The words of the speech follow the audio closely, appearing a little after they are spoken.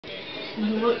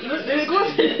Look, there it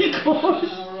goes, there it goes.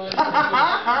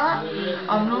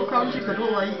 I'm not coming because I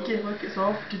don't like it. Look, it's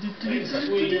off.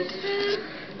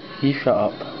 You shut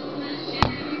up.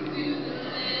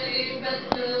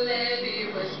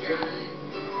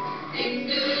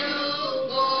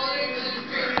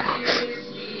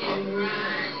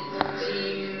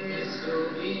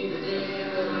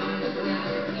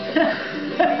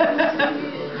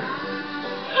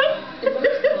 The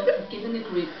road course has given the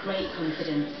group great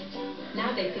confidence.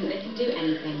 Now they think they can do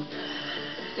anything.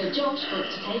 So Josh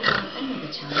wants to take on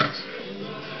another challenge.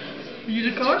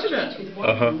 You recorded it? With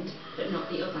one hand, but not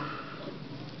the other.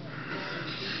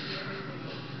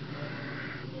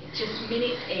 Just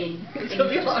minutes in, It's going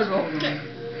to be like a rocket.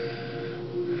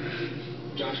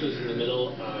 Josh was in the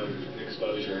middle of an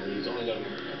exposure, and he's only done a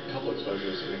couple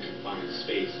exposures in a confined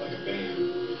space, like a band.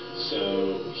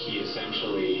 So he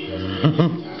essentially has a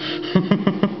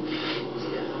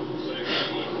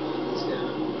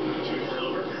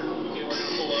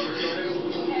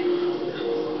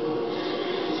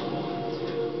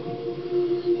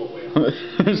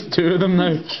There's two of them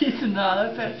now. Cheating the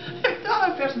other person. If the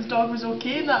other person's dog was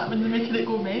okay, that when they're making it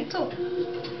go mental.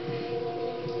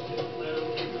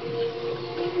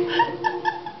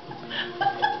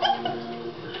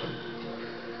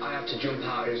 I had to jump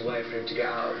out of his way for him to get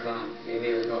out of the van. He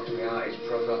nearly knocked me out. His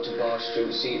brother got to burst through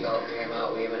the seatbelt, came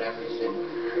out with him and everything.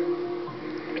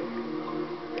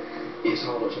 It's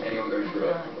hard watching anyone go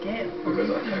through it. Because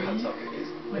I know how tough it is.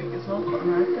 Like, it's not quite a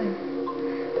hard thing.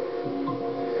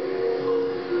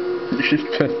 She's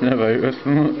pissing about or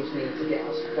something. You just need to get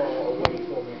as far away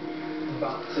from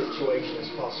that situation as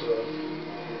possible,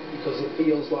 because it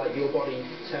feels like your body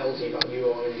tells you that you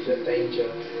are in danger.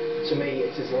 To me,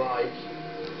 it is like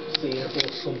seeing a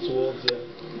bus come towards you.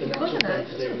 The natural thing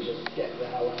to do is just get the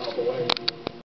hell out of the way.